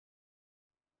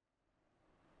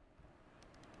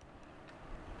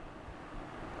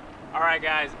All right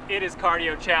guys, it is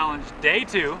cardio challenge day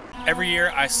 2. Every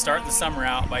year I start the summer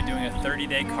out by doing a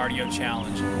 30-day cardio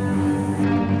challenge.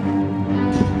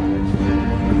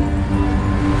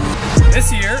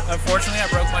 This year, unfortunately, I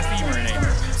broke my femur in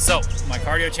April. So my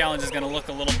cardio challenge is gonna look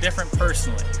a little different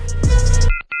personally.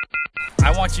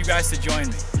 I want you guys to join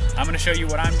me. I'm gonna show you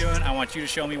what I'm doing. I want you to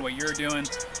show me what you're doing.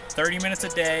 30 minutes a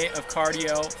day of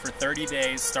cardio for 30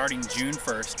 days starting June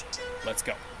 1st. Let's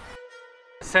go.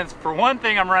 Since for one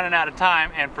thing I'm running out of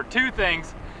time, and for two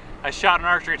things I shot an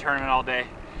archery tournament all day,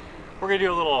 we're gonna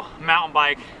do a little mountain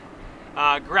bike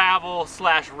gravel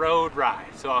 / road ride.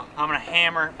 So I'm gonna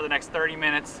hammer for the next 30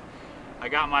 minutes. I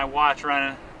got my watch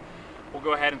running. We'll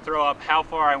go ahead and throw up how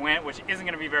far I went, which isn't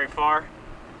gonna be very far.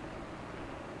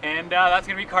 And that's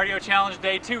gonna be cardio challenge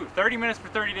day 2. 30 minutes for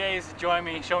 30 days. Join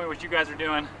me, show me what you guys are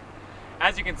doing.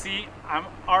 As you can see, I'm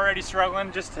already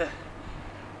struggling just to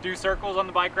do circles on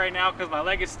the bike right now because my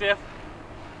leg is stiff,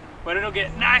 but it'll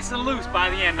get nice and loose by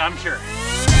the end, I'm sure.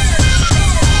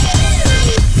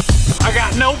 I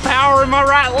got no power in my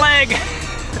right leg.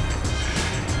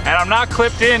 And I'm not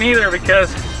clipped in either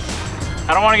because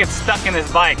I don't want to get stuck in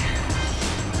this bike.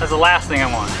 That's the last thing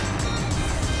I want.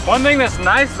 One thing that's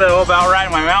nice though about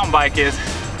riding my mountain bike is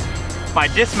my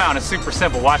dismount is super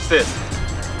simple. Watch this.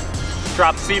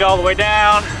 Drop the seat all the way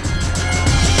down.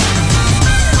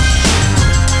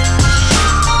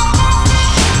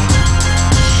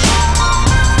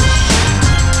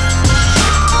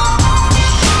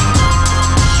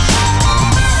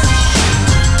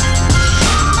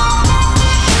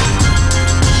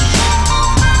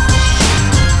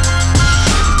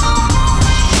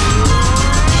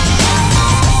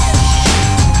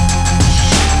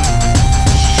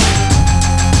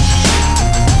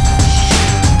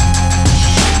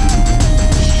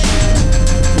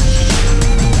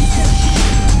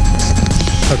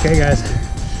 Okay guys,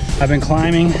 I've been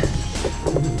climbing.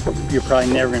 You're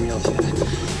probably never gonna be able to see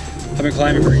it. I've been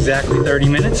climbing for exactly 30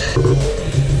 minutes.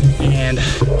 And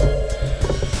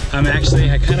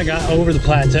I kind of got over the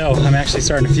plateau. I'm actually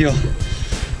starting to feel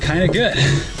kind of good.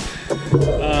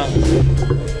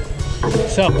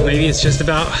 So maybe it's just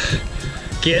about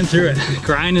getting through it,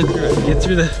 grinding through it, get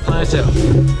through the plateau.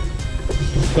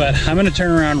 But I'm gonna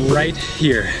turn around right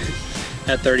here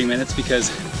at 30 minutes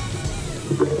because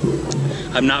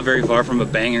I'm not very far from a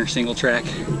banger single track,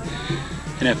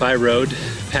 and if I rode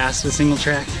past a single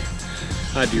track,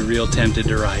 I'd be real tempted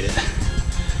to ride it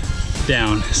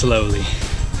down slowly.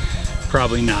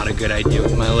 Probably not a good idea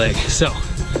with my leg. So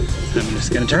I'm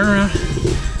just gonna turn around,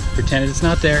 pretend it's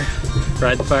not there,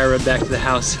 ride the fire road back to the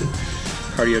house.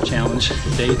 Cardio challenge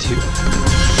day 2.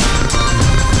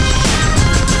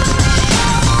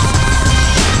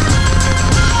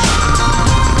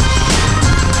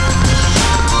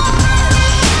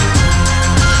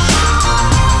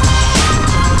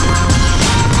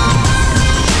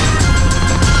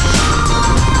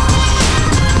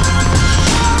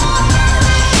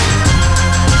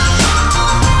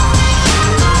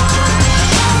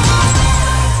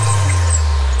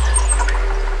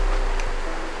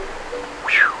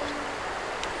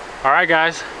 All right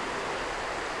guys,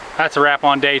 that's a wrap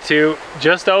on day 2.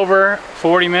 Just over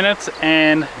 40 minutes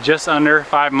and just under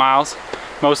 5 miles,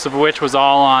 most of which was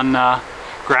all on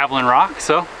gravel and rock,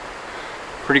 so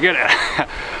pretty good.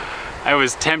 It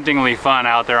was temptingly fun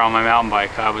out there on my mountain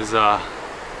bike. I was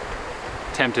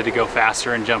tempted to go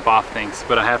faster and jump off things,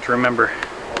 but I have to remember,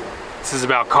 this is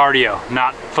about cardio,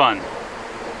 not fun.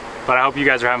 But I hope you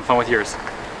guys are having fun with yours.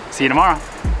 See you tomorrow.